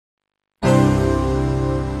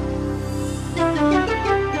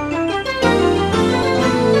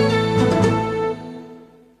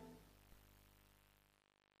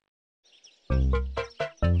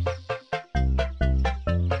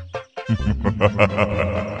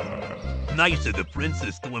Nice of the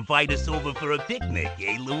princess to invite us over for a picnic,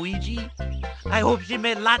 eh, Luigi? I hope she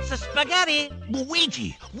made lots of spaghetti.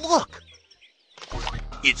 Luigi, look!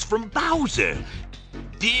 It's from Bowser.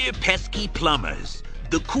 Dear pesky plumbers,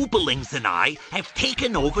 the Koopalings and I have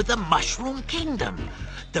taken over the Mushroom Kingdom.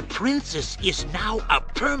 The princess is now a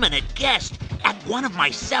permanent guest at one of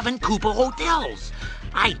my 7 Koopa hotels.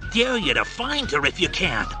 I dare you to find her if you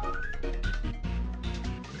can.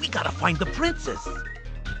 We gotta find the princess.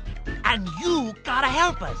 And you gotta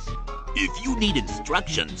help us. If you need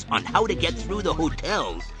instructions on how to get through the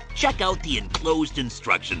hotels, check out the enclosed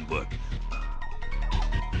instruction book.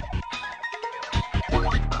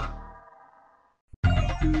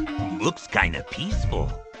 Looks kinda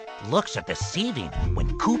peaceful. Looks are deceiving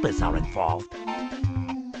when Koopas are involved.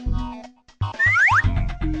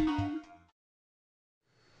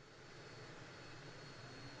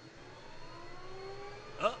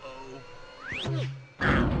 Uh-oh.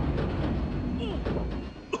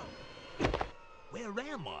 Where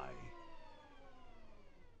am I?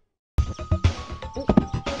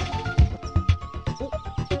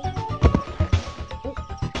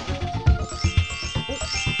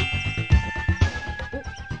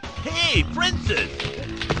 Hey, princess!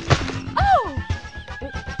 Oh!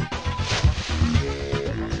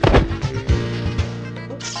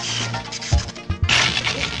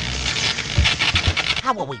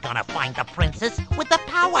 How are we gonna find the princess with the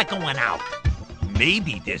power going out?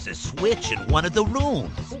 Maybe there's a switch in one of the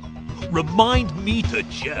rooms. Remind me to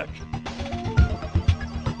check.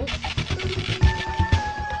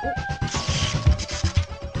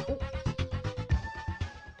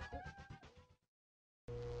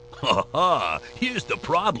 Ha! Here's the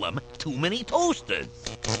problem. Too many toasters.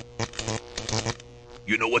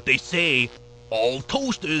 You know what they say? All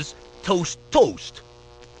toasters toast toast.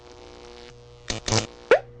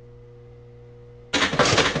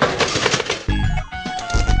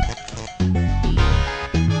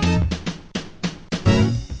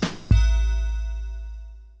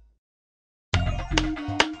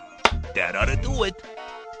 That ought to do it.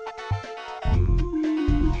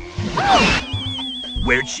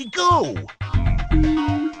 Where'd she go?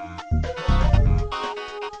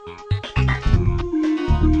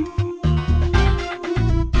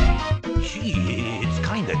 Gee, it's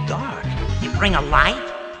kinda dark. You bring a light?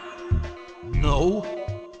 No.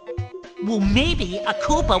 Well, maybe a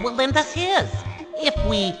Koopa will lend us his, if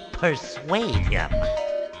we persuade him.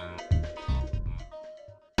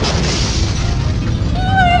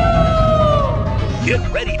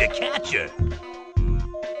 Get ready to catch her.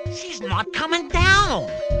 She's not coming down.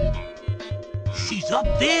 She's up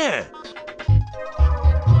there.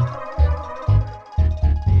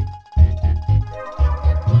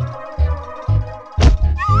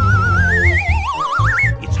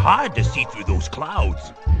 It's hard to see through those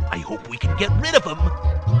clouds. I hope we can get rid of them.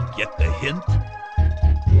 Get the hint?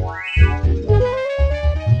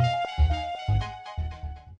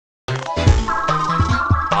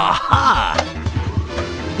 Aha!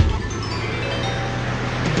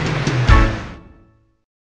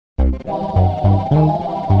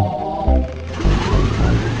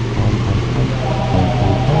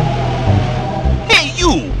 Hey,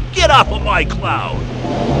 you! Get off of my cloud!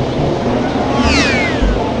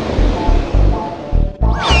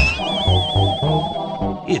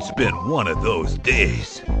 It's been one of those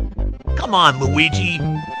days. Come on, Luigi.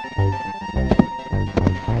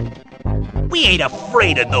 We ain't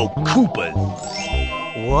afraid of no Koopas.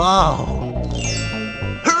 Whoa.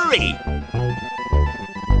 Hurry!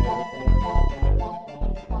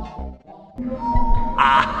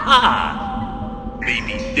 Aha!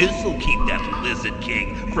 Maybe this'll keep that Lizard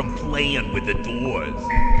King from playing with the doors.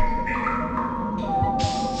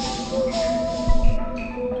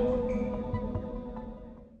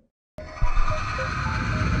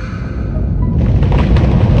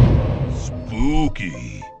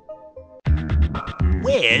 Spooky.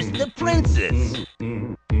 Where's the princess?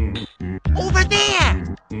 Over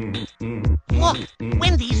there! Look,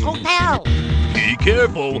 Wendy's hotel! Be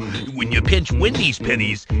careful. When you pinch Wendy's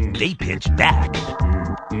pennies, they pinch back.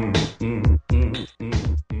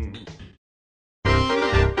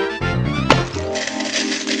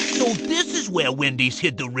 So this is where Wendy's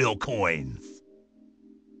hid the real coins.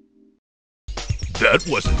 That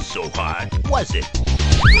wasn't so hard, was it?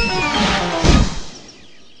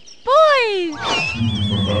 Boys!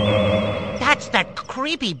 That's that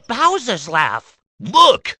creepy Bowser's laugh.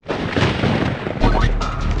 Look!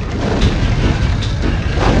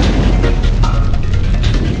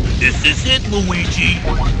 This is it, Luigi.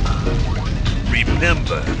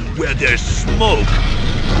 Remember, where there's smoke,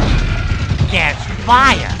 there's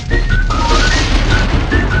fire.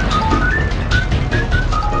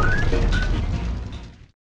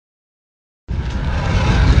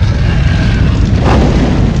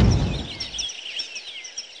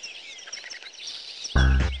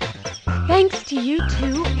 Thanks to you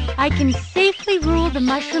two, I can safely rule the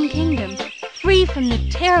Mushroom Kingdom, free from the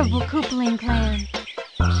terrible Koopaling clan.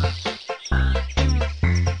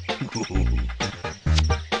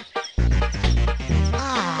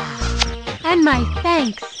 And my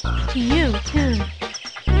thanks to you, too.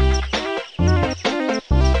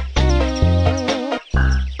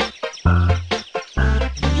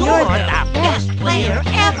 You're the best player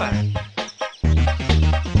ever.